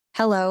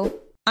Hello,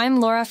 I'm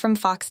Laura from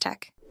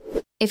Foxtecc.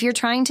 If you're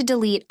trying to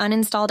delete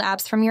uninstalled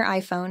apps from your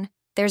iPhone,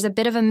 there's a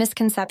bit of a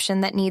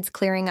misconception that needs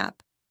clearing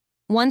up.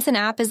 Once an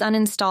app is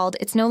uninstalled,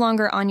 it's no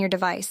longer on your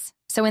device,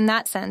 so in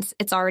that sense,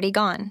 it's already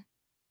gone.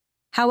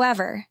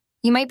 However,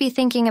 you might be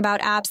thinking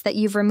about apps that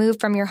you've removed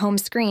from your home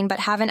screen but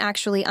haven't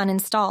actually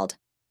uninstalled,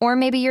 or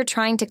maybe you're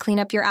trying to clean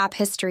up your app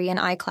history in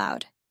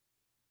iCloud.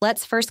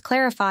 Let's first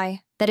clarify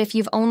that if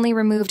you've only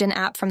removed an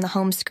app from the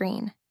home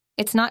screen,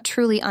 it's not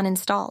truly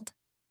uninstalled.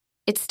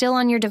 It's still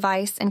on your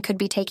device and could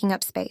be taking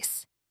up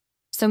space.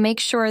 So make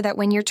sure that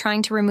when you're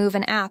trying to remove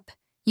an app,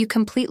 you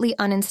completely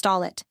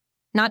uninstall it,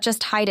 not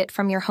just hide it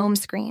from your home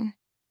screen.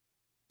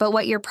 But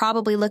what you're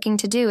probably looking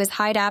to do is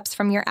hide apps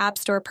from your App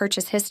Store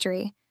purchase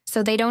history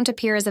so they don't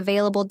appear as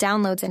available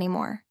downloads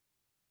anymore.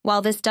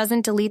 While this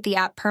doesn't delete the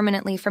app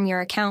permanently from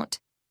your account,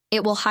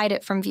 it will hide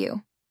it from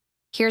view.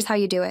 Here's how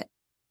you do it.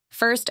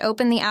 First,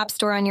 open the App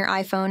Store on your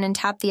iPhone and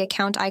tap the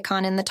account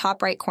icon in the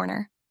top right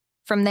corner.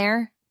 From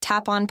there,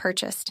 tap on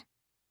Purchased.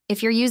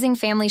 If you're using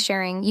family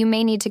sharing, you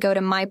may need to go to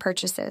My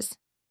Purchases.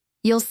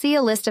 You'll see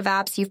a list of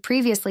apps you've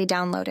previously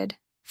downloaded.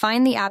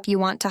 Find the app you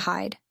want to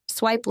hide,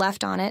 swipe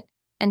left on it,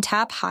 and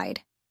tap Hide.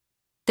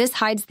 This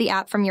hides the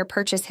app from your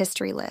purchase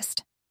history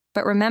list.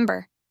 But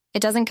remember, it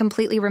doesn't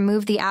completely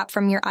remove the app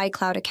from your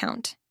iCloud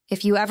account.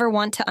 If you ever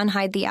want to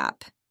unhide the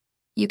app,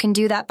 you can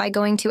do that by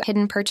going to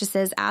Hidden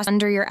Purchases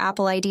under your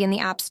Apple ID in the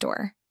App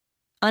Store.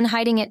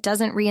 Unhiding it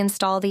doesn't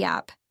reinstall the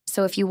app,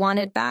 so if you want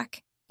it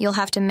back, you'll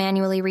have to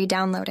manually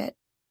re-download it.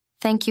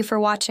 Thank you for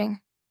watching.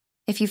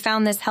 If you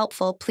found this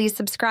helpful, please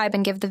subscribe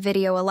and give the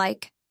video a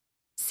like.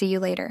 See you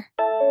later.